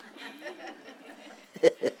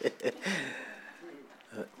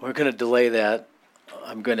We're going to delay that.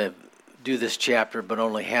 I'm going to do this chapter, but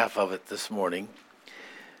only half of it this morning.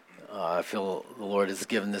 I feel the Lord has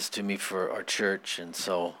given this to me for our church, and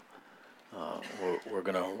so we're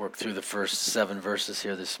going to work through the first 7 verses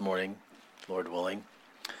here this morning, Lord willing.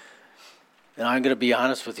 And I'm going to be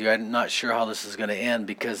honest with you, I'm not sure how this is going to end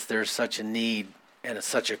because there's such a need and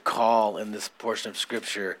such a call in this portion of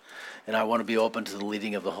Scripture, and I want to be open to the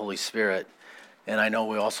leading of the Holy Spirit. And I know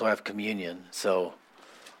we also have communion, so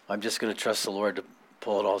I'm just going to trust the Lord to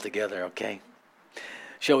pull it all together, okay?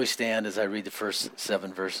 Shall we stand as I read the first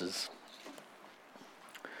 7 verses?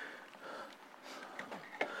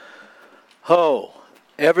 Ho,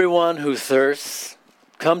 everyone who thirsts,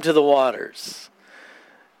 come to the waters.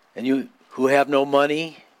 And you who have no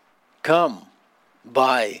money, come,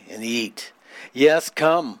 buy and eat. Yes,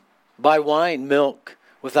 come, buy wine, milk,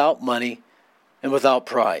 without money and without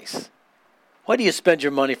price. Why do you spend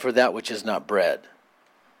your money for that which is not bread,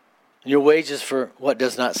 and your wages for what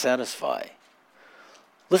does not satisfy?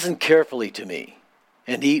 Listen carefully to me,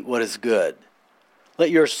 and eat what is good.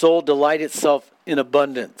 Let your soul delight itself in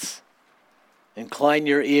abundance. Incline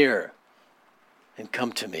your ear, and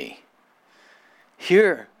come to me.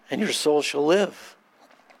 Hear, and your soul shall live.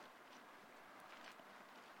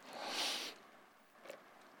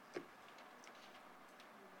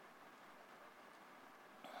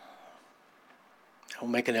 I will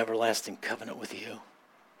make an everlasting covenant with you,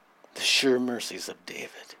 the sure mercies of David.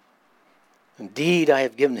 Indeed, I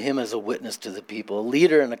have given him as a witness to the people, a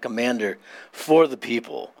leader and a commander for the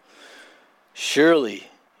people. Surely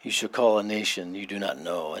you shall call a nation you do not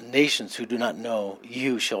know, and nations who do not know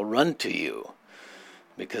you shall run to you,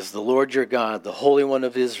 because the Lord your God, the Holy One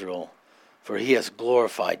of Israel, for he has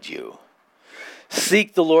glorified you.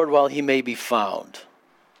 Seek the Lord while he may be found.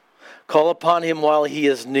 Call upon him while he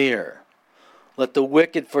is near. Let the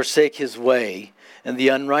wicked forsake his way, and the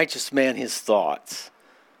unrighteous man his thoughts.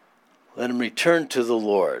 Let him return to the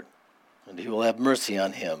Lord, and he will have mercy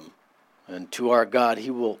on him. And to our God he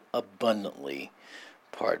will abundantly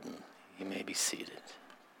pardon. You may be seated.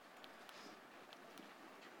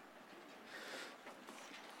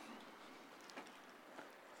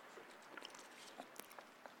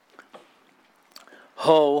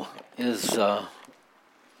 Ho is an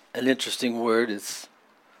interesting word. It's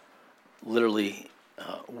literally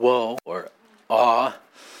woe or awe.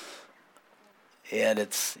 And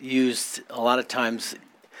it's used a lot of times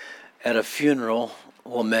at a funeral,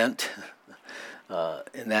 lament,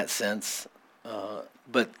 in that sense.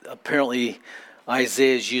 But apparently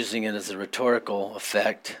Isaiah is using it as a rhetorical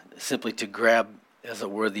effect, simply to grab, as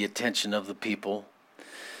it were, the attention of the people.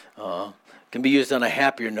 Can be used on a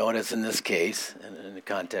happier note, as in this case, in the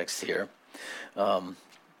context here.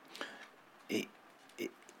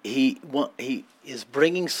 He is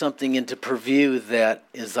bringing something into purview that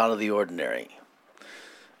is out of the ordinary.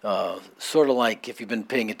 Sort of like if you've been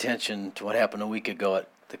paying attention to what happened a week ago at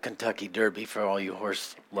the Kentucky Derby for all you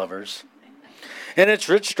horse lovers. And it's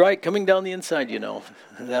Rich Strike coming down the inside, you know,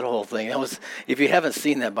 that whole thing. That was, if you haven't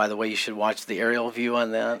seen that, by the way, you should watch the aerial view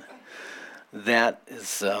on that. That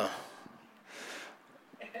is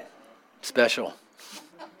special.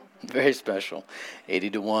 Very special.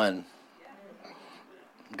 80-1.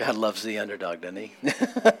 God loves the underdog, doesn't he?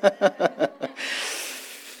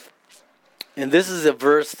 And this is a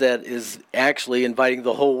verse that is actually inviting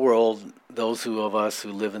the whole world, those of us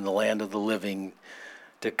who live in the land of the living,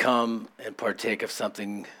 to come and partake of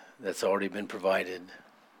something that's already been provided.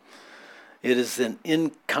 It is an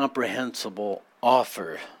incomprehensible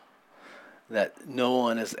offer that no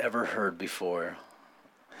one has ever heard before.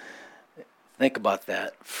 Think about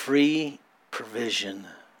that. Free provision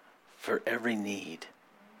for every need.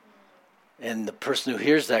 And the person who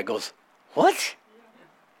hears that goes, what?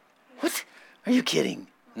 What? Are you kidding?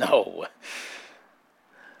 No.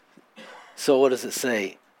 So what does it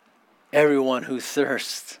say? Everyone who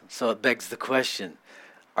thirsts. So it begs the question,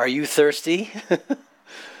 are you thirsty?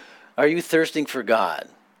 Are you thirsting for God?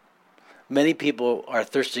 Many people are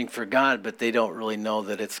thirsting for God, but they don't really know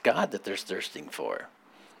that it's God that they're thirsting for.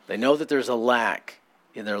 They know that there's a lack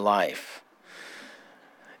in their life.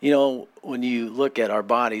 You know, when you look at our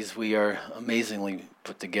bodies, we are amazingly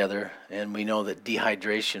put together, and we know that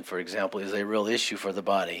dehydration, for example, is a real issue for the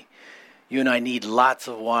body. You and I need lots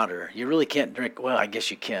of water. You really can't drink, well, I guess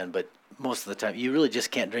you can, but most of the time, you really just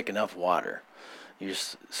can't drink enough water. You're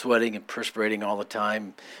sweating and perspirating all the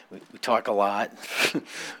time. We talk a lot.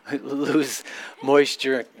 We lose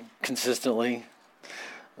moisture consistently.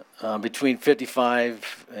 Between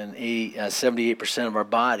 55 and 78% of our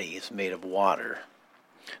body is made of water.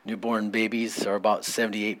 Newborn babies are about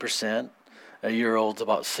 78%. a year old's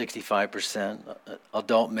about 65%.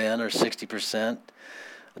 Adult men are 60%.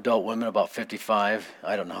 Adult women about 55.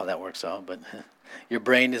 I don't know how that works out, but your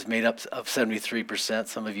brain is made up of 73%.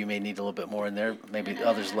 Some of you may need a little bit more in there, maybe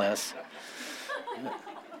others less.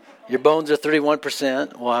 Your bones are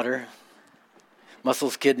 31% water.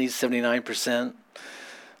 Muscles, kidneys, 79%.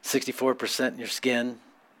 64% in your skin.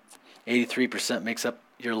 83% makes up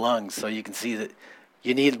your lungs. So you can see that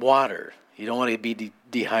you need water. You don't want to be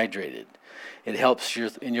dehydrated. It helps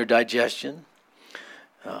in your digestion.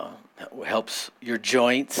 Helps your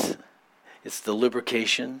joints. It's the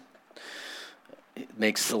lubrication. It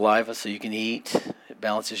makes saliva so you can eat. It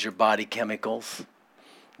balances your body chemicals.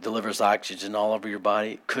 Delivers oxygen all over your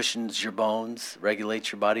body. It cushions your bones.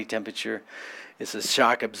 Regulates your body temperature. It's a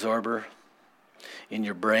shock absorber in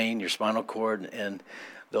your brain, your spinal cord, and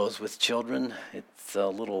those with children. It's a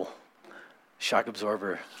little shock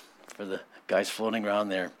absorber for the guys floating around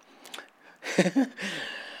there.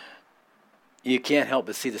 You can't help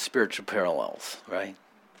but see the spiritual parallels, right?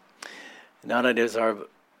 Not only does our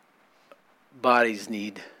bodies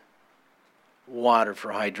need water for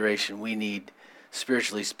hydration, we need,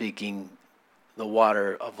 spiritually speaking, the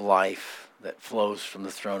water of life that flows from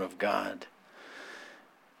the throne of God.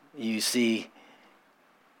 You see,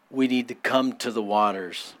 we need to come to the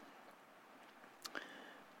waters.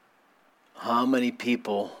 How many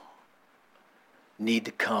people need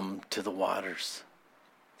to come to the waters?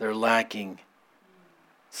 They're lacking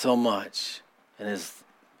so much. And as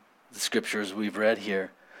the scriptures we've read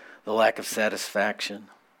here, the lack of satisfaction.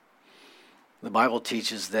 The Bible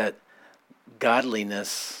teaches that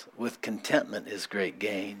godliness with contentment is great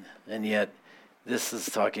gain. And yet this is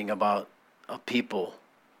talking about a people,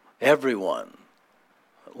 everyone,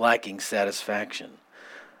 lacking satisfaction,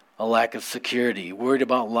 a lack of security, worried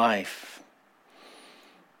about life.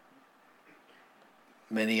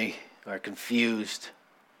 Many are confused.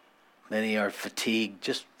 Many are fatigued,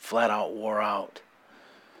 just flat out wore out.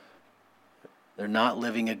 They're not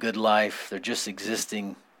living a good life. They're just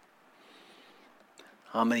existing.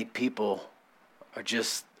 How many people are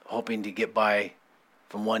just hoping to get by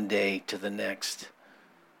from one day to the next?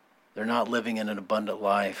 They're not living in an abundant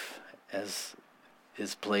life as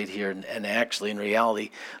is played here. And actually, in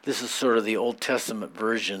reality, this is sort of the Old Testament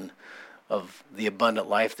version of the abundant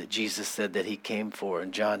life that Jesus said that he came for.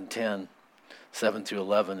 In John 10, 7 through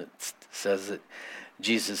 11, it says that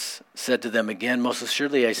Jesus said to them again, "Most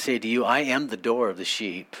assuredly I say to you, I am the door of the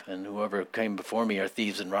sheep, and whoever came before me are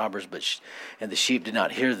thieves and robbers, and the sheep did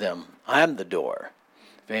not hear them. I am the door.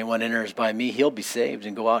 If anyone enters by me, he'll be saved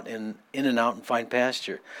and go out in and out and find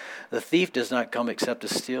pasture. The thief does not come except to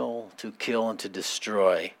steal, to kill, and to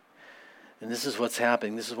destroy." And this is what's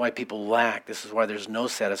happening. This is why people lack. This is why there's no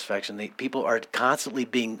satisfaction. People are constantly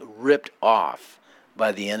being ripped off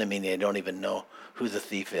by the enemy, and they don't even know who the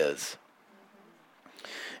thief is.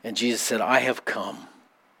 And Jesus said, I have come.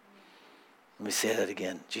 Let me say that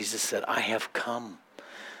again. Jesus said, I have come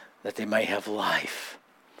that they may have life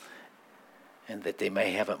and that they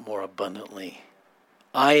may have it more abundantly.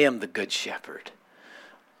 I am the good shepherd,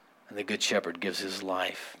 and the good shepherd gives his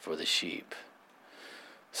life for the sheep.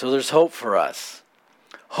 So there's hope for us.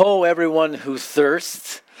 Ho, everyone who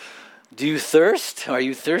thirsts. Do you thirst? Are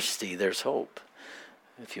you thirsty? There's hope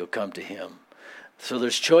if you'll come to him. So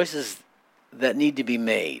there's choices that need to be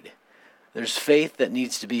made. There's faith that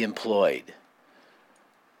needs to be employed.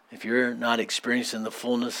 If you're not experiencing the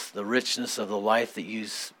fullness, the richness of the life that you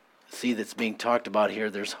see that's being talked about here,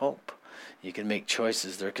 there's hope. You can make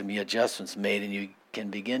choices. There can be adjustments made, and you can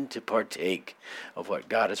begin to partake of what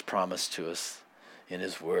God has promised to us in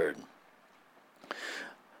his word.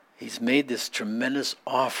 He's made this tremendous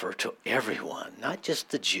offer to everyone, not just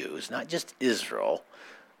the Jews, not just Israel,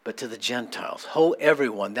 but to the Gentiles. Ho,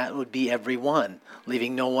 everyone. That would be everyone,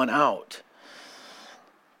 leaving no one out.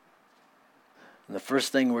 And the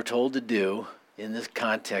first thing we're told to do in this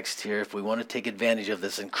context here, if we want to take advantage of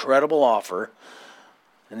this incredible offer,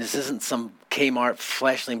 and this isn't some Kmart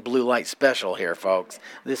flashing blue light special here, folks.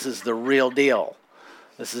 This is the real deal.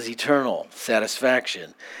 This is eternal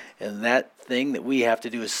satisfaction. And that thing that we have to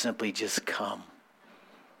do is simply just come.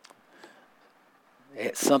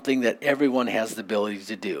 It's something that everyone has the ability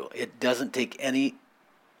to do. It doesn't take any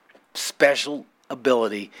special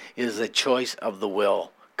ability. It is a choice of the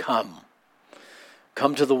will. Come.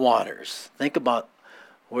 Come to the waters. Think about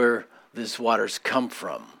where these waters come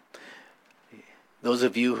from. Those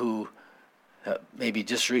of you who maybe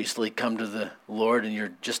just recently come to the Lord and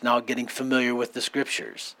you're just now getting familiar with the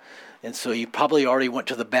scriptures. And so you probably already went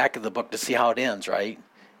to the back of the book to see how it ends, right?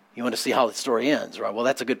 You want to see how the story ends, right? Well,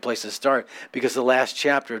 that's a good place to start because the last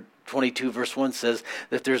chapter, 22 verse 1, says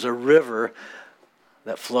that there's a river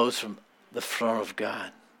that flows from the throne of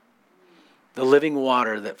God. The living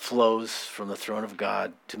water that flows from the throne of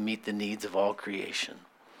God to meet the needs of all creation.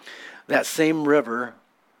 That same river,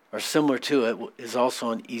 or similar to it, is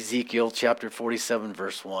also in Ezekiel chapter 47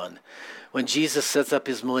 verse 1. When Jesus sets up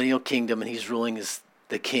his millennial kingdom and he's ruling as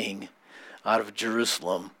the king out of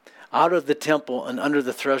Jerusalem, out of the temple and under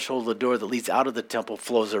the threshold of the door that leads out of the temple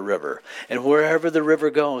flows a river. And wherever the river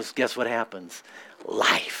goes, guess what happens?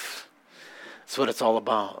 Life. That's what it's all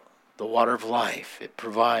about. The water of life. It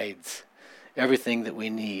provides everything that we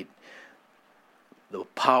need. The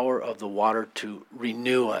power of the water to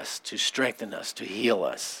renew us, to strengthen us, to heal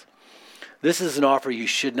us. This is an offer you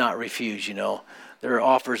should not refuse, you know. There are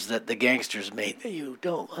offers that the gangsters make that you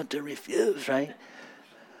don't want to refuse, right?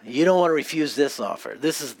 You don't want to refuse this offer.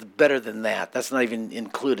 This is better than that. That's not even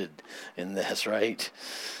included in this, right?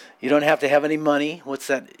 You don't have to have any money. What's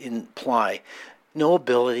that imply? No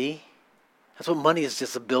ability. That's what money is,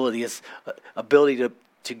 just ability. It's ability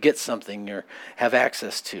to get something or have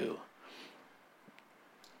access to.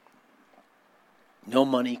 No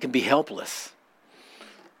money. You can be helpless.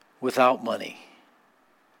 Without money,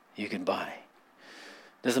 you can buy.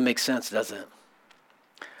 Doesn't make sense, does it?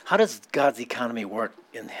 How does God's economy work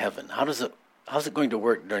in heaven? How's it going to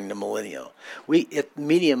work during the millennium? It's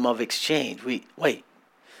medium of exchange.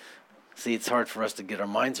 See, it's hard for us to get our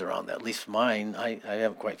minds around that. At least mine, I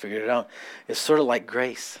haven't quite figured it out. It's sort of like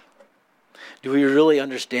grace. Do we really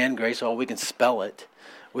understand grace? Oh, we can spell it.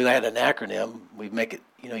 We add an acronym. We make it,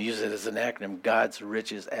 use it as an acronym. God's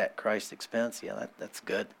riches at Christ's expense. Yeah, that's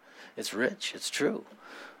good. It's rich. It's true.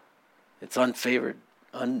 It's unfavored,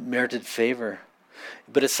 unmerited favor.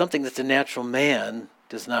 But it's something that the natural man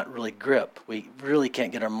does not really grip. We really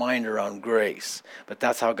can't get our mind around grace. But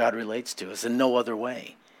that's how God relates to us in no other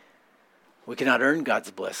way. We cannot earn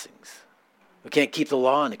God's blessings. We can't keep the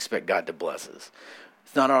law and expect God to bless us.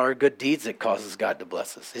 It's not our good deeds that causes God to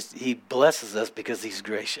bless us. He blesses us because he's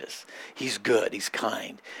gracious. He's good. He's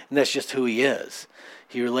kind. And that's just who he is.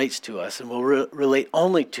 He relates to us and will relate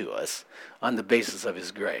only to us on the basis of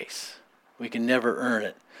his grace. We can never earn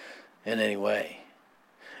it in any way.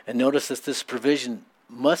 And notice that this provision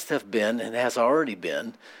must have been and has already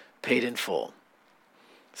been paid in full.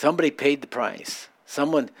 Somebody paid the price.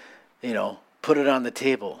 Someone, put it on the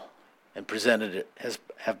table and presented it has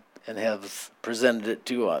presented it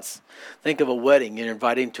to us. Think of a wedding. You're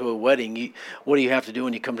invited to a wedding. What do you have to do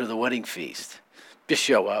when you come to the wedding feast? Just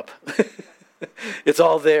show up. It's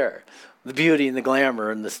all there. The beauty and the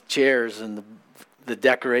glamour and the chairs and the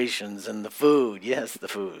decorations and the food. Yes, the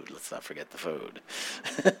food. Let's not forget the food.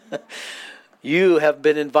 You have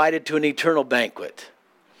been invited to an eternal banquet.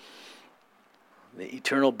 The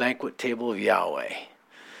eternal banquet table of Yahweh.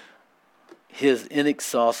 His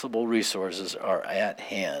inexhaustible resources are at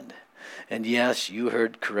hand. And yes, you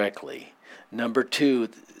heard correctly. Number 2,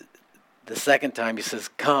 the second time he says,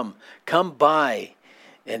 come buy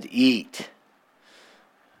and eat.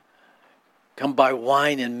 Come buy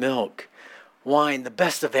wine and milk. Wine, the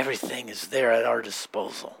best of everything is there at our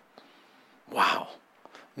disposal. Wow.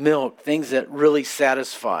 Milk, things that really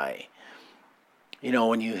satisfy.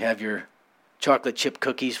 When you have your chocolate chip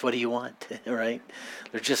cookies, what do you want, right?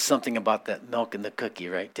 There's just something about that milk and the cookie,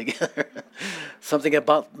 right, together. Something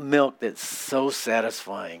about milk that's so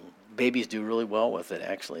satisfying. Babies do really well with it,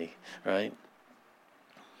 actually, right?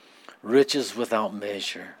 Riches without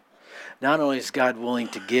measure. Not only is God willing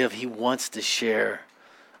to give, he wants to share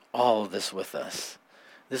all of this with us.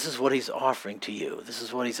 This is what he's offering to you. This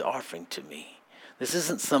is what he's offering to me. This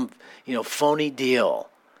isn't some, phony deal.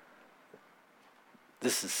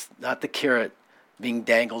 This is not the carrot being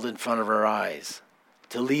dangled in front of our eyes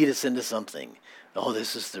to lead us into something. Oh,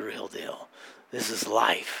 this is the real deal. This is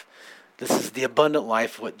life. This is the abundant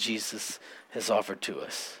life, what Jesus has offered to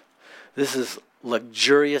us. This is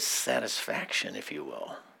luxurious satisfaction, if you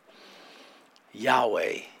will.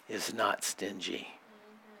 Yahweh is not stingy.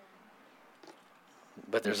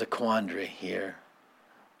 But there's a quandary here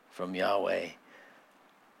from Yahweh.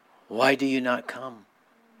 Why do you not come?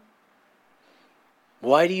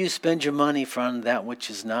 Why do you spend your money on that which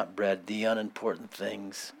is not bread, the unimportant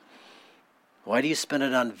things? Why do you spend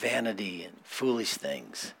it on vanity and foolish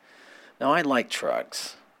things? Now, I like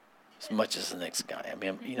trucks as much as the next guy. I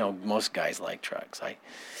mean, most guys like trucks. I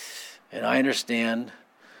understand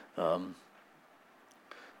how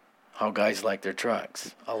guys like their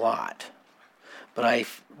trucks a lot. But I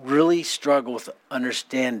really struggle with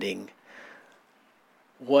understanding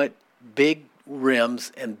what big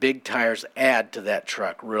rims and big tires add to that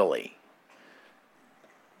truck, really.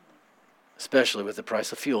 especially with the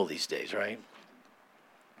price of fuel these days, right?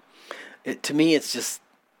 To me, it's just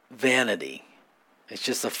vanity. It's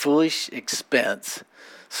just a foolish expense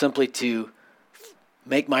simply to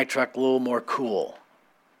make my truck a little more cool.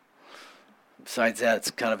 Besides that, it's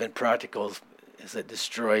kind of impractical as it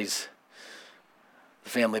destroys the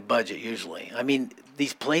family budget usually. I mean,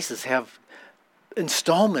 these places have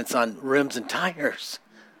installments on rims and tires.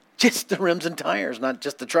 Just the rims and tires, not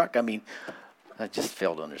just the truck. I mean, I just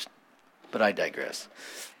failed to understand. But I digress.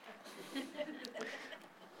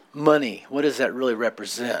 Money, what does that really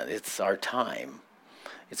represent? It's our time.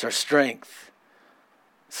 It's our strength.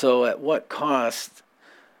 So at what cost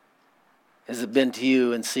has it been to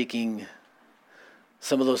you in seeking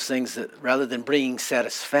some of those things that, rather than bringing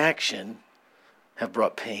satisfaction, have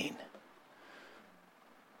brought pain?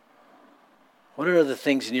 What are the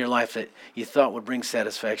things in your life that you thought would bring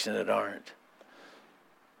satisfaction that aren't?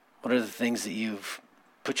 What are the things that you've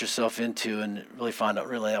put yourself into and really found out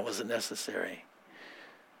really that wasn't necessary?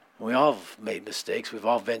 We all have made mistakes. We've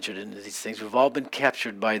all ventured into these things. We've all been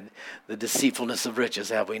captured by the deceitfulness of riches,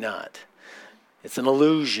 have we not? It's an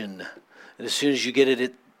illusion. And as soon as you get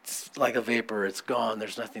it, it's like a vapor. It's gone.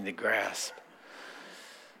 There's nothing to grasp.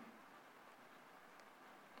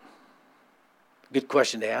 Good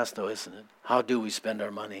question to ask, though, isn't it? How do we spend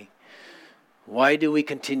our money? Why do we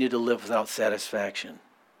continue to live without satisfaction?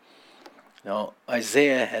 Now,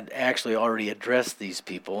 Isaiah had actually already addressed these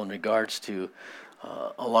people in regards to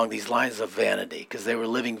along these lines of vanity, because they were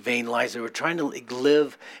living vain lives. They were trying to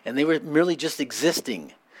live, and they were merely just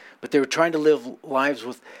existing, but they were trying to live lives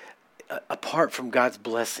with apart from God's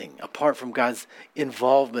blessing, apart from God's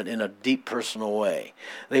involvement in a deep personal way.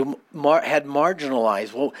 They had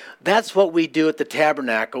marginalized. Well, that's what we do at the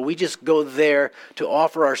tabernacle. We just go there to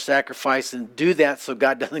offer our sacrifice and do that so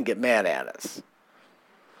God doesn't get mad at us.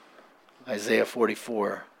 Isaiah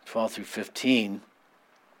 44, 12 through 15.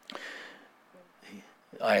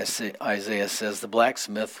 Isaiah says, the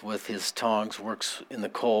blacksmith with his tongs works in the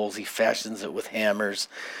coals. He fashions it with hammers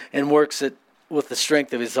and works it with the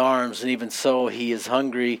strength of his arms. And even so, he is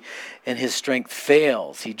hungry and his strength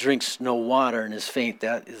fails. He drinks no water and is faint.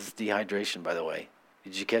 That is dehydration, by the way.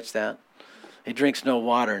 Did you catch that? He drinks no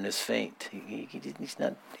water and is faint. He's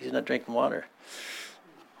not drinking water.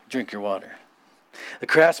 Drink your water. The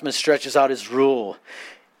craftsman stretches out his rule.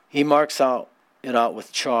 He marks it out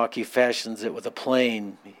with chalk. He fashions it with a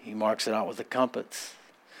plane. He marks it out with a compass.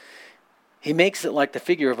 He makes it like the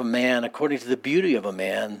figure of a man, according to the beauty of a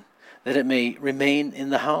man, that it may remain in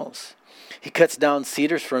the house. He cuts down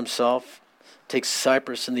cedars for himself, takes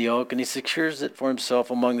cypress and the oak, and he secures it for himself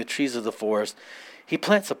among the trees of the forest. He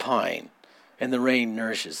plants a pine, and the rain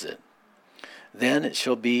nourishes it. Then it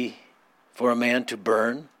shall be for a man to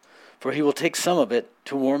burn, for he will take some of it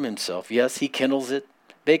to warm himself. Yes, he kindles it,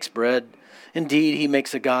 bakes bread. Indeed, he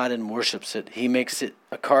makes a god and worships it. He makes it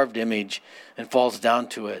a carved image and falls down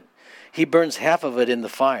to it. He burns half of it in the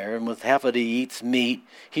fire, and with half of it he eats meat.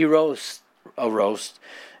 He roasts a roast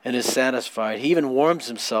and is satisfied. He even warms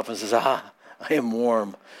himself and says, I am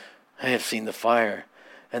warm. I have seen the fire.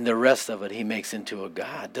 And the rest of it he makes into a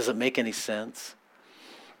god. Does it make any sense?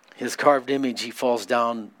 His carved image, he falls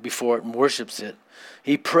down before it and worships it.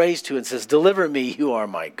 He prays to it and says, deliver me, you are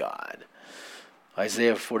my God.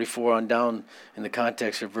 Isaiah 44 on down in the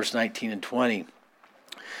context of verse 19 and 20.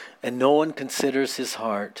 And no one considers his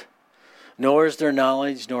heart, nor is there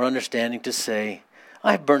knowledge nor understanding to say,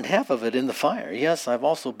 I have burned half of it in the fire. Yes, I've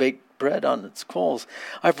also baked bread on its coals.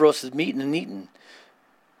 I've roasted meat and eaten.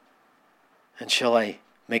 And shall I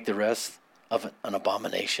make the rest of it an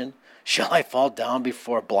abomination? Shall I fall down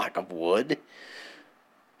before a block of wood?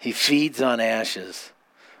 He feeds on ashes.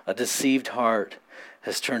 A deceived heart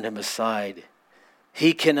has turned him aside.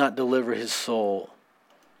 He cannot deliver his soul,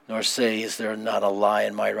 nor say, is there not a lie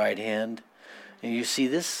in my right hand? And you see,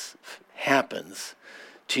 this happens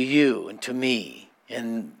to you and to me.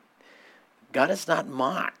 And God is not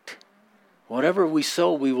mocked. Whatever we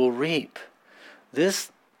sow, we will reap. This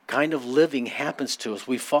kind of living happens to us.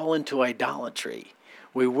 We fall into idolatry.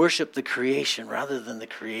 We worship the creation rather than the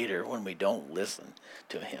Creator when we don't listen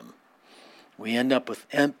to Him. We end up with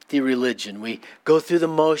empty religion. We go through the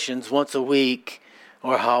motions once a week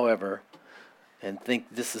or however and think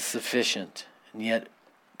this is sufficient. And yet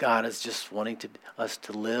God is just wanting us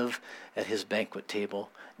to live at His banquet table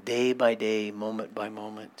day by day, moment by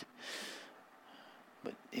moment.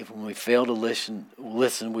 But when we fail to listen,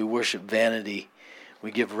 we worship vanity.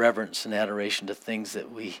 We give reverence and adoration to things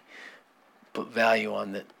that we put value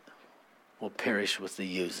on that will perish with the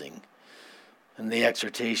using. And the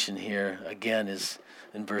exhortation here, again, is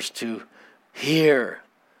in verse 2, hear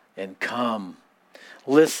and come.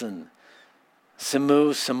 Listen Simu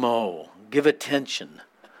Samo. Give attention.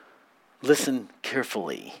 Listen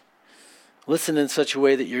carefully. Listen in such a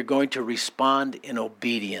way that you're going to respond in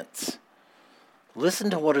obedience. Listen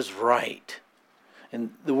to what is right.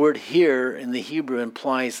 And the word hear in the Hebrew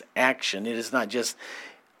implies action. It is not just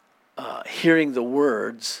hearing the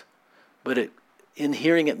words, but in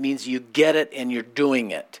hearing it means you get it and you're doing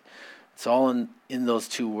it. It's all in those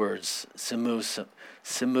two words, simu,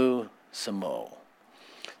 samo.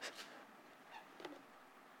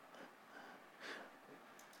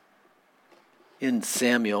 In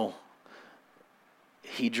Samuel,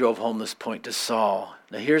 he drove home this point to Saul.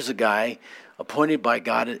 Now here's a guy appointed by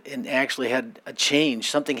God and actually had a change.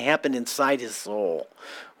 Something happened inside his soul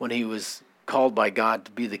when he was called by God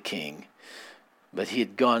to be the king. But he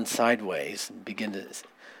had gone sideways and began to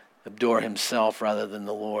adore himself rather than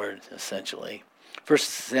the Lord, essentially. 1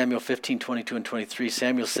 Samuel 15, 22 and 23,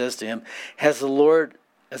 Samuel says to him, has the Lord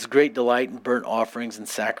as great delight in burnt offerings and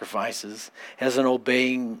sacrifices, as in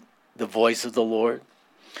obeying the voice of the Lord?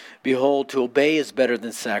 Behold, to obey is better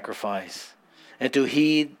than sacrifice, and to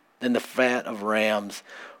heed than the fat of rams.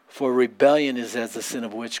 For rebellion is as the sin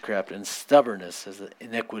of witchcraft, and stubbornness as the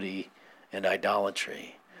iniquity and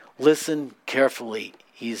idolatry. Listen carefully.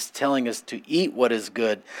 He's telling us to eat what is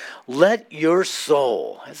good. Let your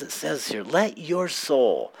soul, as it says here, let your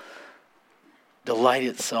soul delight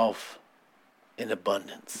itself in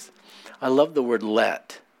abundance. I love the word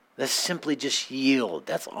let. That's simply just yield.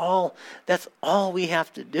 That's all we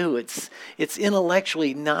have to do. It's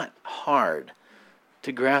intellectually not hard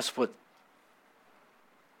to grasp what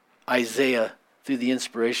Isaiah, through the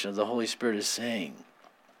inspiration of the Holy Spirit, is saying.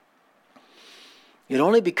 It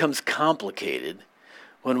only becomes complicated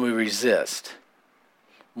when we resist.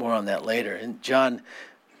 More on that later. And John,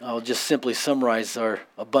 I'll just simply summarize our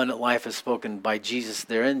abundant life as spoken by Jesus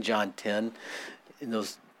there in John 10. In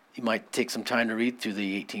those, you might take some time to read through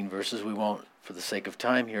the 18 verses. We won't for the sake of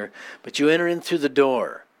time here. But you enter in through the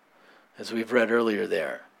door, as we've read earlier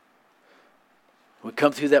there. We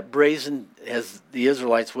come through that brazen, as the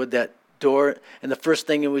Israelites would, that door, and the first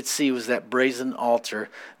thing you would see was that brazen altar,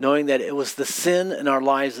 knowing that it was the sin in our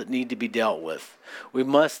lives that need to be dealt with. We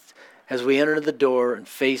must, as we enter the door and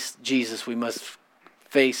face Jesus, we must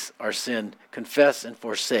face our sin, confess and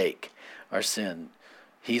forsake our sin.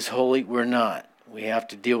 He's holy, we're not. We have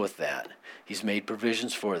to deal with that. He's made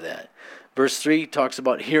provisions for that. Verse 3 talks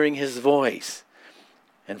about hearing his voice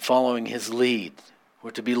and following his lead.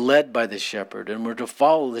 We're to be led by the shepherd, and we're to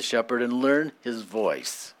follow the shepherd and learn his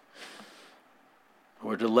voice.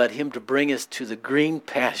 We're to let him to bring us to the green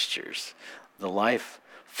pastures, the life,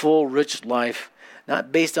 full, rich life,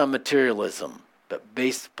 not based on materialism, but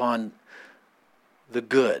based upon the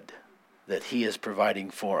good that he is providing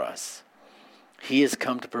for us. He has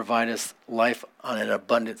come to provide us life on an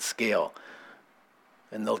abundant scale.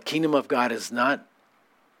 And the kingdom of God is not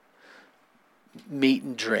meat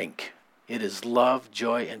and drink. It is love,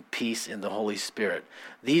 joy, and peace in the Holy Spirit.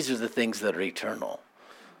 These are the things that are eternal.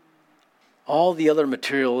 All the other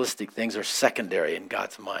materialistic things are secondary in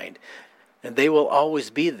God's mind. And they will always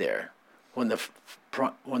be there when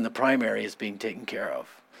the primary is being taken care of.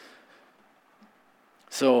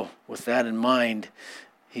 So, with that in mind,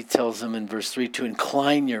 he tells them in verse 3 to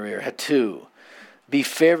incline your ear, hatu, be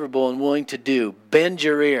favorable and willing to do, bend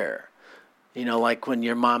your ear. You know, like when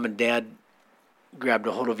your mom and dad grabbed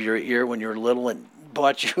a hold of your ear when you were little and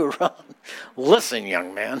brought you around. Listen,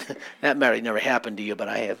 young man, that might never happened to you, but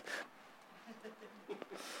I have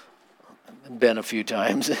been a few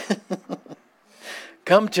times.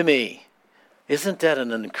 Come to me. Isn't that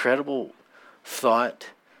an incredible thought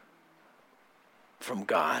from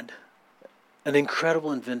God? An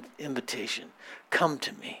incredible invitation. Come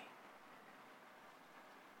to me.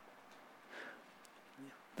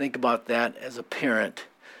 Think about that as a parent,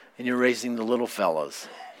 and you're raising the little fellows,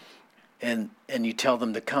 and you tell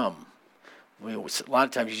them to come. A lot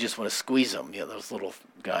of times you just want to squeeze them. You know, those little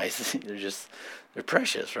guys, they're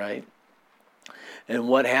precious, right? And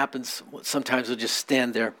what happens, sometimes they'll just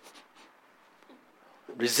stand there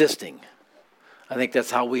resisting. I think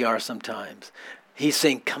that's how we are sometimes. He's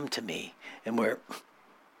saying, come to me. And we're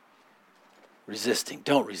resisting.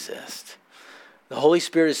 Don't resist. The Holy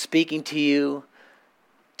Spirit is speaking to you.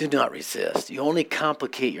 Do not resist. You only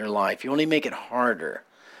complicate your life. You only make it harder.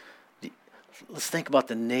 Let's think about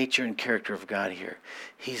the nature and character of God here.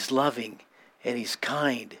 He's loving and he's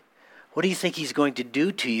kind. What do you think he's going to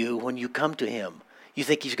do to you when you come to him? You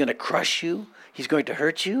think he's going to crush you? He's going to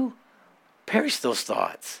hurt you? Perish those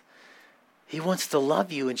thoughts. He wants to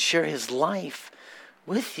love you and share his life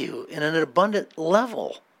with you in an abundant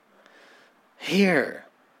level. Here.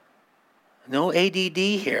 No ADD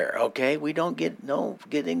here, okay? We don't get no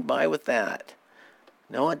getting by with that.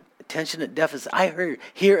 No attention at deficit. I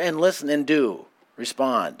hear and listen and do.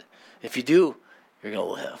 Respond. If you do, you're going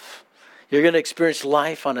to live. You're going to experience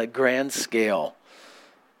life on a grand scale.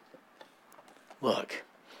 Look,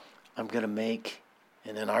 I'm going to make,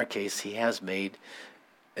 and in our case, he has made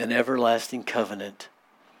an everlasting covenant.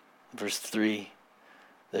 Verse 3,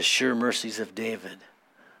 the sure mercies of David.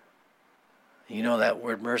 You know that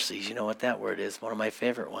word mercies. You know what that word is. One of my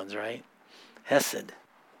favorite ones, right? Hesed.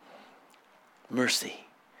 Mercy.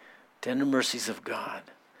 Tender mercies of God.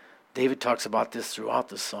 David talks about this throughout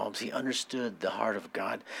the Psalms. He understood the heart of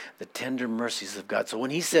God, the tender mercies of God. So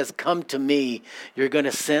when he says, come to me, you're going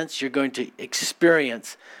to sense, you're going to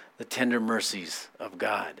experience the tender mercies of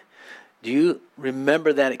God. Do you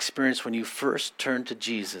remember that experience when you first turned to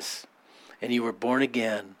Jesus and you were born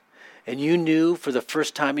again and you knew for the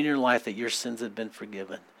first time in your life that your sins had been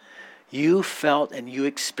forgiven? You felt and you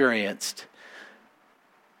experienced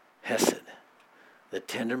Hesed, the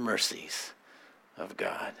tender mercies of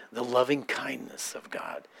God, the loving kindness of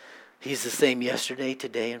God. He's the same yesterday,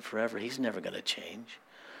 today, and forever. He's never going to change.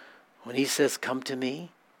 When he says, come to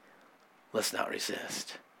me, let's not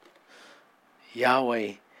resist.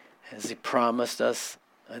 Yahweh has he promised us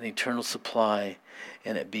an eternal supply,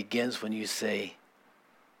 and it begins when you say,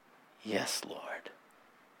 yes, Lord,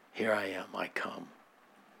 here I am, I come.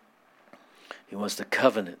 He wants the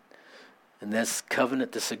covenant, and this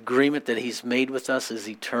covenant, this agreement that he's made with us is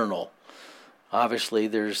eternal. Obviously,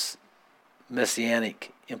 there's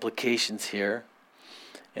messianic implications here.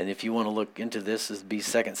 And if you want to look into this, this would be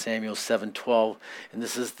 2 Samuel 7:12. And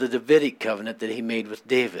this is the Davidic covenant that he made with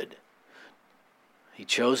David. He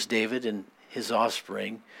chose David and his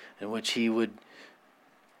offspring, in which he would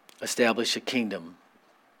establish a kingdom.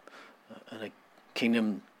 And a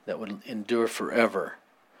kingdom that would endure forever.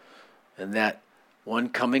 And that one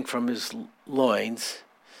coming from his loins,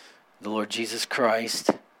 the Lord Jesus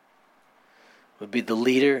Christ, would be the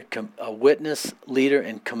leader, a witness, leader,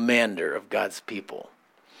 and commander of God's people.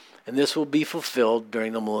 And this will be fulfilled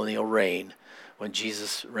during the millennial reign when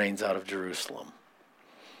Jesus reigns out of Jerusalem.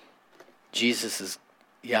 Jesus is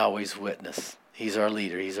Yahweh's witness. He's our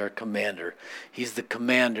leader. He's our commander. He's the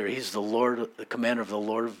commander. He's the Lord, the commander of the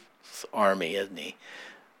Lord's army, isn't he?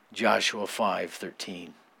 Joshua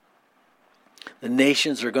 5:13. The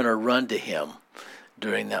nations are going to run to him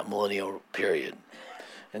during that millennial period.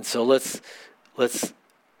 And so let's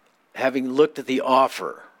having looked at the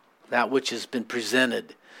offer, that which has been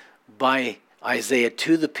presented by Isaiah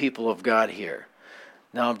to the people of God here.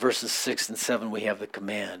 Now in verses 6 and 7 we have the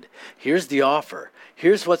command. Here's the offer.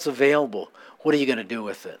 Here's what's available. What are you going to do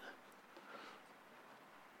with it?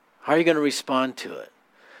 How are you going to respond to it?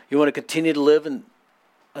 You want to continue to live in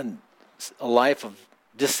a life of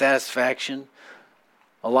dissatisfaction,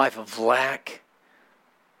 a life of lack,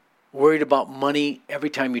 worried about money every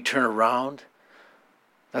time you turn around?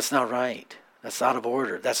 That's not right. That's out of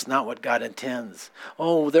order. That's not what God intends.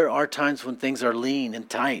 Oh, there are times when things are lean and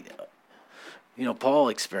tight. You know, Paul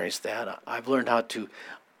experienced that. I've learned how to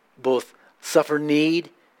both suffer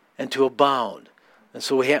need and to abound. And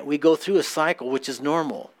so we go through a cycle, which is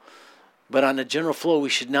normal. But on a general flow, we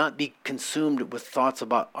should not be consumed with thoughts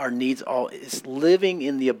about our needs. It's living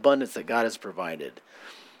in the abundance that God has provided.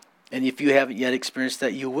 And if you haven't yet experienced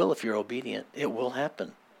that, you will if you're obedient. It will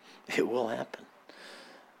happen. It will happen.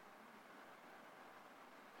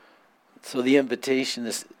 So the invitation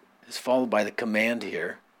is followed by the command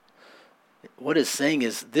here. What it's saying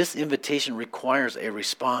is this invitation requires a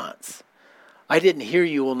response. I didn't hear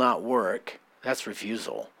you will not work. That's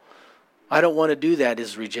refusal. I don't want to do that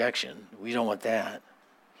is rejection. We don't want that.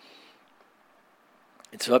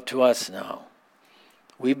 It's up to us now.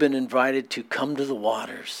 We've been invited to come to the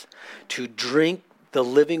waters, to drink the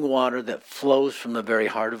living water that flows from the very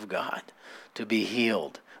heart of God, to be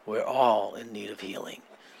healed. We're all in need of healing.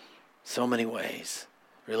 So many ways.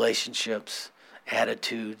 Relationships,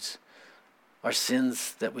 attitudes. Our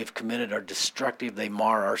sins that we've committed are destructive. They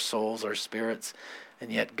mar our souls, our spirits.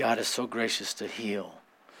 And yet God is so gracious to heal.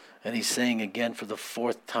 And he's saying again for the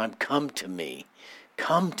fourth time, come to me.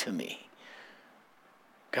 Come to me.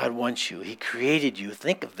 God wants you. He created you.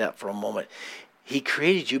 Think of that for a moment. He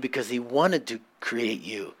created you because he wanted to create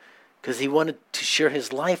you. Because he wanted to share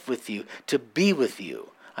his life with you. To be with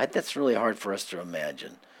you. That's really hard for us to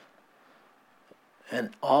imagine.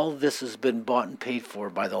 And all this has been bought and paid for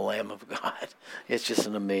by the Lamb of God. It's just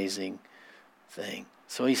an amazing thing.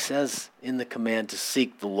 So he says in the command to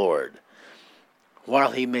seek the Lord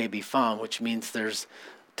while he may be found, which means there's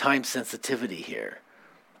time sensitivity here.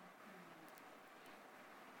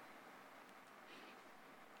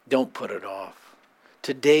 Don't put it off.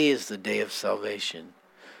 Today is the day of salvation.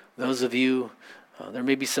 Those of you, there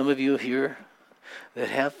may be some of you here that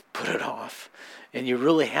have put it off, and you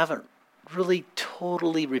really haven't really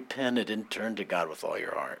totally repented and turned to God with all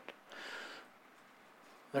your heart.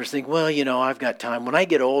 They're thinking, well, I've got time. When I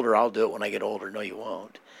get older, I'll do it when I get older. No, you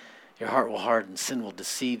won't. Your heart will harden. Sin will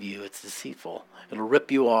deceive you. It's deceitful. It'll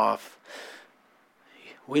rip you off.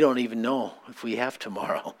 We don't even know if we have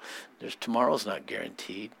tomorrow. Tomorrow's not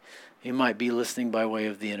guaranteed. You might be listening by way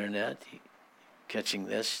of the internet, catching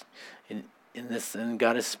this, and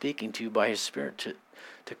God is speaking to you by His Spirit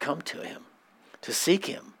to come to Him, to seek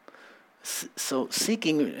Him. So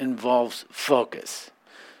seeking involves focus.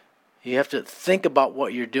 You have to think about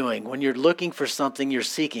what you're doing. When you're looking for something, you're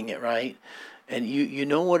seeking it, right? And you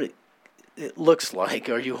know what it looks like,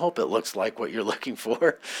 or you hope it looks like what you're looking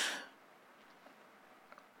for.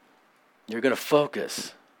 You're going to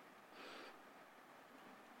focus.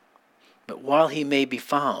 But while He may be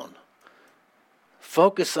found,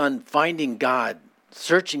 focus on finding God,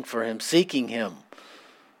 searching for Him, seeking Him.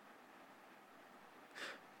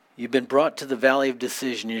 You've been brought to the valley of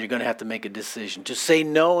decision, and you're going to have to make a decision. To say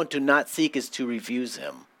no and to not seek is to refuse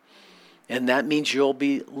Him. And that means you'll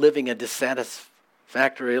be living a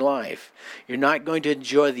dissatisfactory life. You're not going to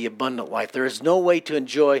enjoy the abundant life. There is no way to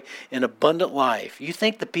enjoy an abundant life. You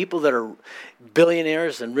think the people that are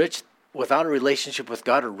billionaires and rich without a relationship with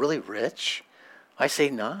God are really rich? I say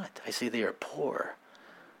not. I say they are poor.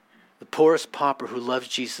 The poorest pauper who loves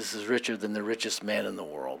Jesus is richer than the richest man in the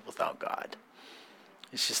world without God.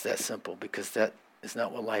 It's just that simple, because that is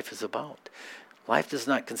not what life is about. Life does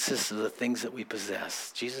not consist of the things that we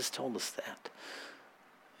possess. Jesus told us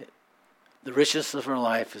that. The richness of our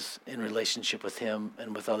life is in relationship with Him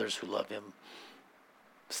and with others who love Him.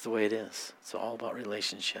 It's the way it is. It's all about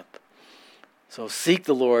relationship. So seek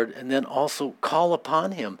the Lord, and then also call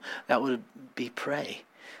upon Him. That would be pray.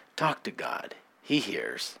 Talk to God. He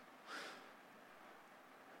hears.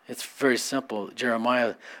 It's very simple.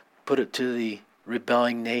 Jeremiah put it to the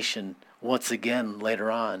rebelling nation once again later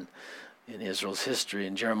on in Israel's history.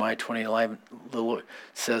 In Jeremiah 20:11, the Lord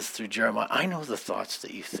says through Jeremiah, I know the thoughts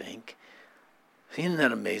that you think. Isn't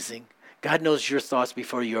that amazing? God knows your thoughts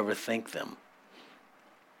before you ever think them.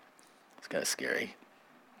 It's kind of scary.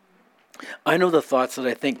 I know the thoughts that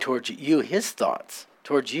I think towards you, His thoughts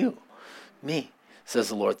towards you, me, says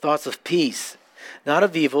the Lord. Thoughts of peace, not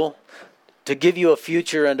of evil, to give you a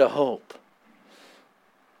future and a hope.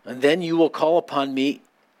 And then you will call upon me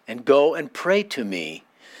and go and pray to me,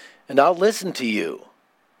 and I'll listen to you.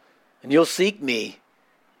 And you'll seek me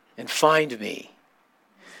and find me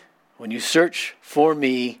when you search for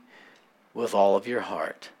me with all of your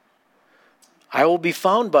heart. I will be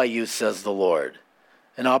found by you, says the Lord,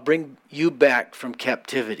 and I'll bring you back from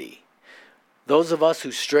captivity. Those of us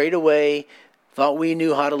who strayed away, thought we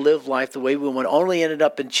knew how to live life the way we want, only ended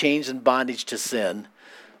up in chains and bondage to sin.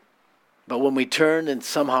 But when we turned and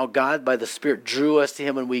somehow God by the Spirit drew us to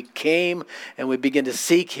Him, and we came and we began to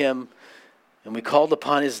seek Him, and we called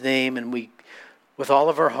upon His name, and we, with all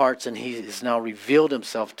of our hearts, and He has now revealed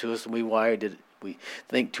Himself to us, and we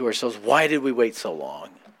think to ourselves, why did we wait so long?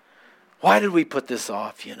 Why did we put this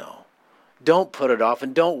off, Don't put it off,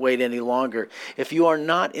 and don't wait any longer. If you are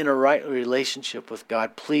not in a right relationship with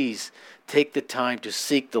God, please take the time to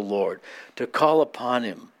seek the Lord, to call upon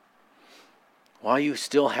Him while you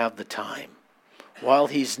still have the time, while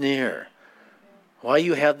He's near, while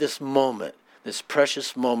you have this moment, this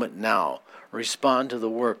precious moment now. Respond to the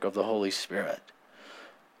work of the Holy Spirit.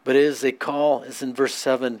 But it is a call, as in verse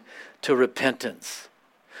 7, to repentance.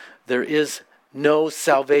 There is no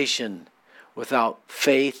salvation without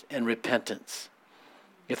faith and repentance.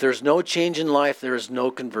 If there's no change in life, there is no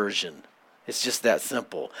conversion. It's just that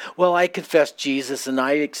simple. Well, I confessed Jesus and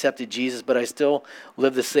I accepted Jesus, but I still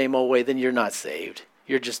live the same old way. Then you're not saved.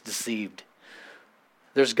 You're just deceived.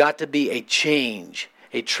 There's got to be a change,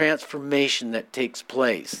 a transformation that takes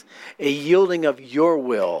place, a yielding of your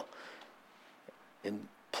will in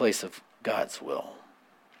place of God's will.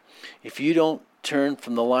 If you don't turn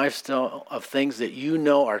from the lifestyle of things that you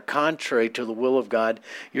know are contrary to the will of God,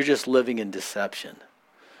 you're just living in deception.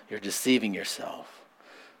 You're deceiving yourself.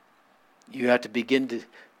 You have to begin to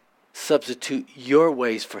substitute your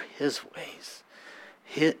ways for His ways,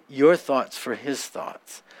 your thoughts for His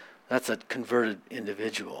thoughts. That's a converted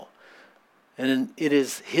individual. And it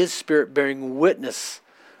is His Spirit bearing witness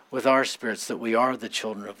with our spirits that we are the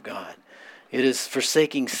children of God. It is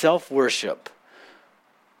forsaking self-worship,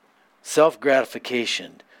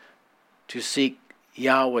 self-gratification, to seek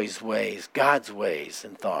Yahweh's ways, God's ways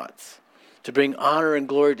and thoughts, to bring honor and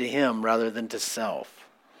glory to Him rather than to self.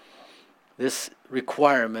 This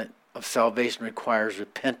requirement of salvation requires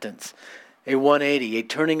repentance, a 180, a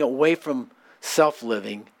turning away from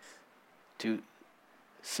self-living to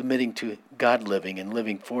submitting to God living and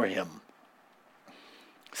living for him.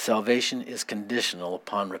 Salvation is conditional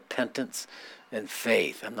upon repentance and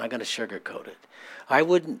faith. I'm not going to sugarcoat it. I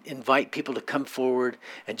wouldn't invite people to come forward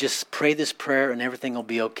and just pray this prayer and everything will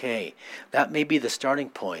be okay. That may be the starting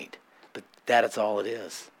point, but that is all it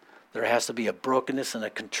is. There has to be a brokenness and a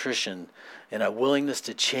contrition and a willingness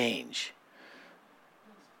to change.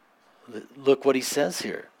 Look what he says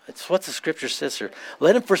here. It's what the scripture says here.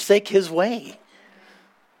 Let him forsake his way.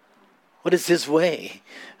 What is his way?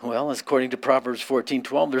 Well, according to Proverbs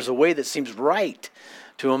 14:12, there's a way that seems right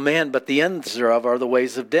to a man, but the ends thereof are the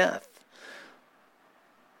ways of death.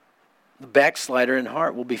 The backslider in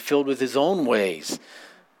heart will be filled with his own ways.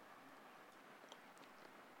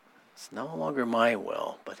 It's no longer my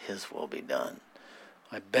will, but his will be done.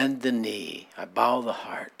 I bend the knee, I bow the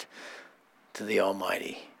heart to the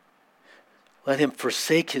Almighty. Let him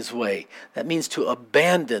forsake his way. That means to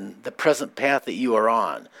abandon the present path that you are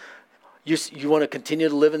on. You want to continue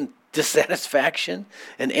to live in dissatisfaction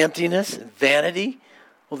and emptiness and vanity?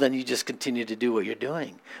 Well, then you just continue to do what you're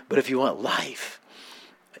doing. But if you want life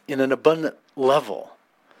in an abundant level,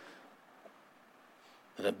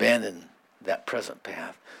 then abandon that present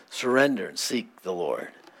path. Surrender and seek the Lord.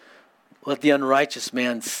 Let the unrighteous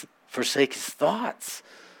man forsake his thoughts.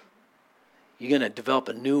 You're going to develop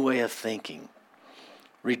a new way of thinking.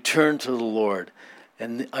 Return to the Lord.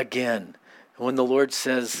 And again, when the Lord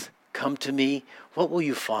says, come to me, what will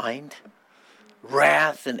you find?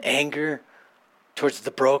 Wrath and anger towards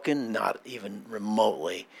the broken? Not even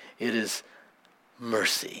remotely. It is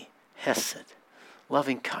mercy, hesed,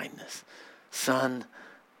 loving kindness. Son,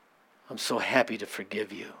 I'm so happy to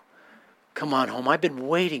forgive you. Come on home. I've been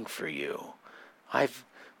waiting for you. I've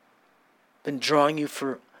been drawing you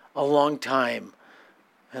for a long time,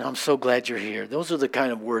 and I'm so glad you're here. Those are the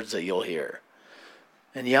kind of words that you'll hear.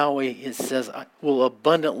 And Yahweh, it says, I will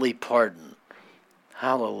abundantly pardon.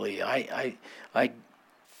 Hallelujah. I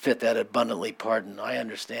fit that abundantly pardon. I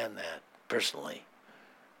understand that personally.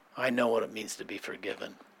 I know what it means to be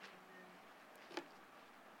forgiven.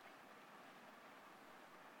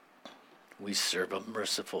 We serve a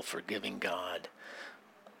merciful, forgiving God.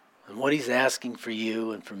 And what he's asking for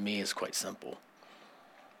you and for me is quite simple.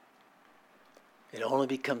 It only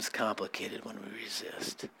becomes complicated when we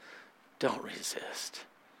resist. Don't resist.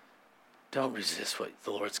 Don't resist what the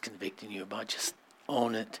Lord's convicting you about. Just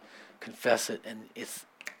own it, confess it, and it's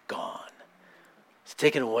gone. It's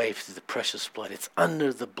taken away through the precious blood. It's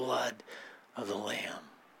under the blood of the Lamb.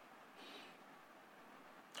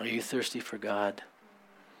 Are you thirsty for God?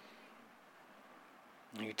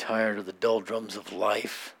 Are you tired of the doldrums of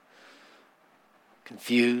life?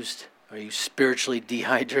 Confused? Are you spiritually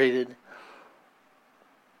dehydrated?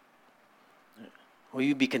 Will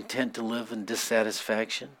you be content to live in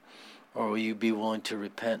dissatisfaction? Or will you be willing to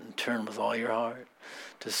repent and turn with all your heart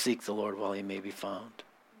to seek the Lord while he may be found?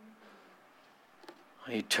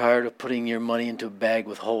 Are you tired of putting your money into a bag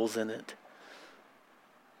with holes in it?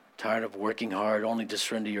 Tired of working hard only to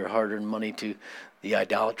surrender your hard-earned money to the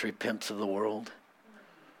idolatry pimps of the world?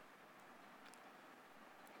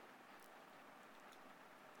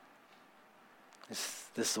 Is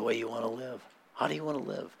this the way you want to live? How do you want to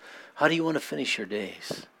live? How do you want to finish your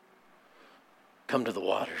days? Come to the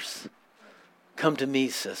waters. Come to me,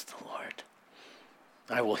 says the Lord.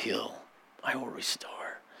 I will heal. I will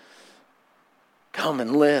restore. Come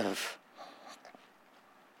and live.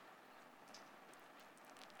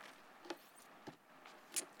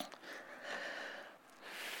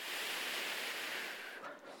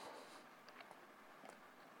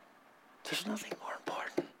 There's nothing more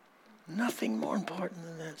important. Nothing more important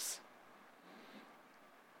than this.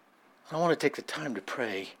 I want to take the time to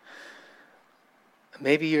pray.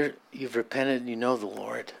 Maybe you've repented and you know the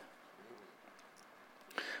Lord,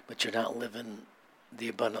 but you're not living the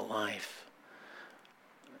abundant life.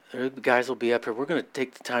 The guys will be up here. We're going to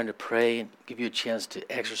take the time to pray and give you a chance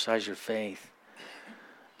to exercise your faith.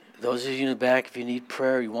 Those of you in the back, if you need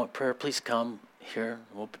prayer, you want prayer, please come here.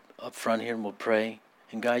 We'll up front here and we'll pray.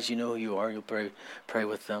 And guys, you know who you are. You'll pray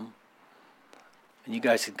with them. And you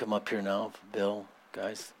guys can come up here now. Bill,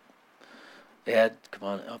 guys. Ed, come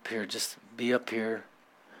on up here. Just be up here.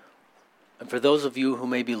 And for those of you who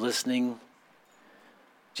may be listening,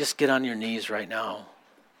 just get on your knees right now.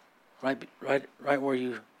 Right where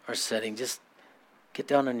you are sitting. Just get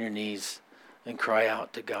down on your knees and cry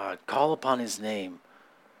out to God. Call upon his name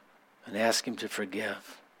and ask him to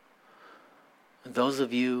forgive. And those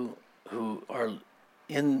of you who are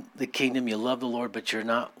in the kingdom, you love the Lord, but you're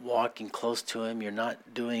not walking close to him, you're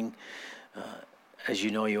not doing as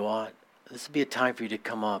you know you ought, this would be a time for you to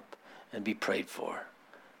come up and be prayed for.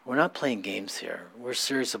 We're not playing games here. We're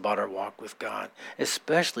serious about our walk with God,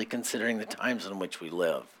 especially considering the times in which we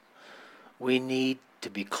live. We need to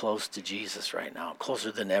be close to Jesus right now,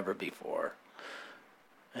 closer than ever before.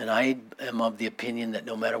 And I am of the opinion that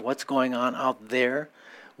no matter what's going on out there,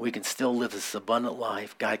 we can still live this abundant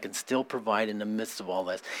life. God can still provide in the midst of all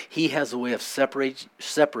this. He has a way of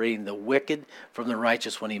separating the wicked from the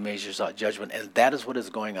righteous when he measures out judgment. And that is what is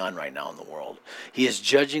going on right now in the world. He is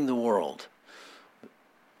judging the world.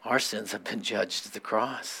 Our sins have been judged at the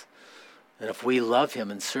cross. And if we love him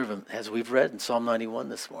and serve him, as we've read in Psalm 91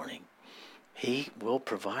 this morning, he will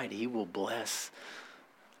provide. He will bless.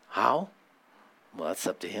 How? Well, that's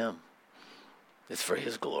up to him. It's for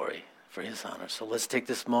his glory, for his honor. So let's take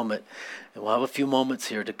this moment, and we'll have a few moments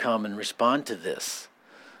here to come and respond to this,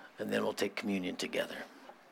 and then we'll take communion together.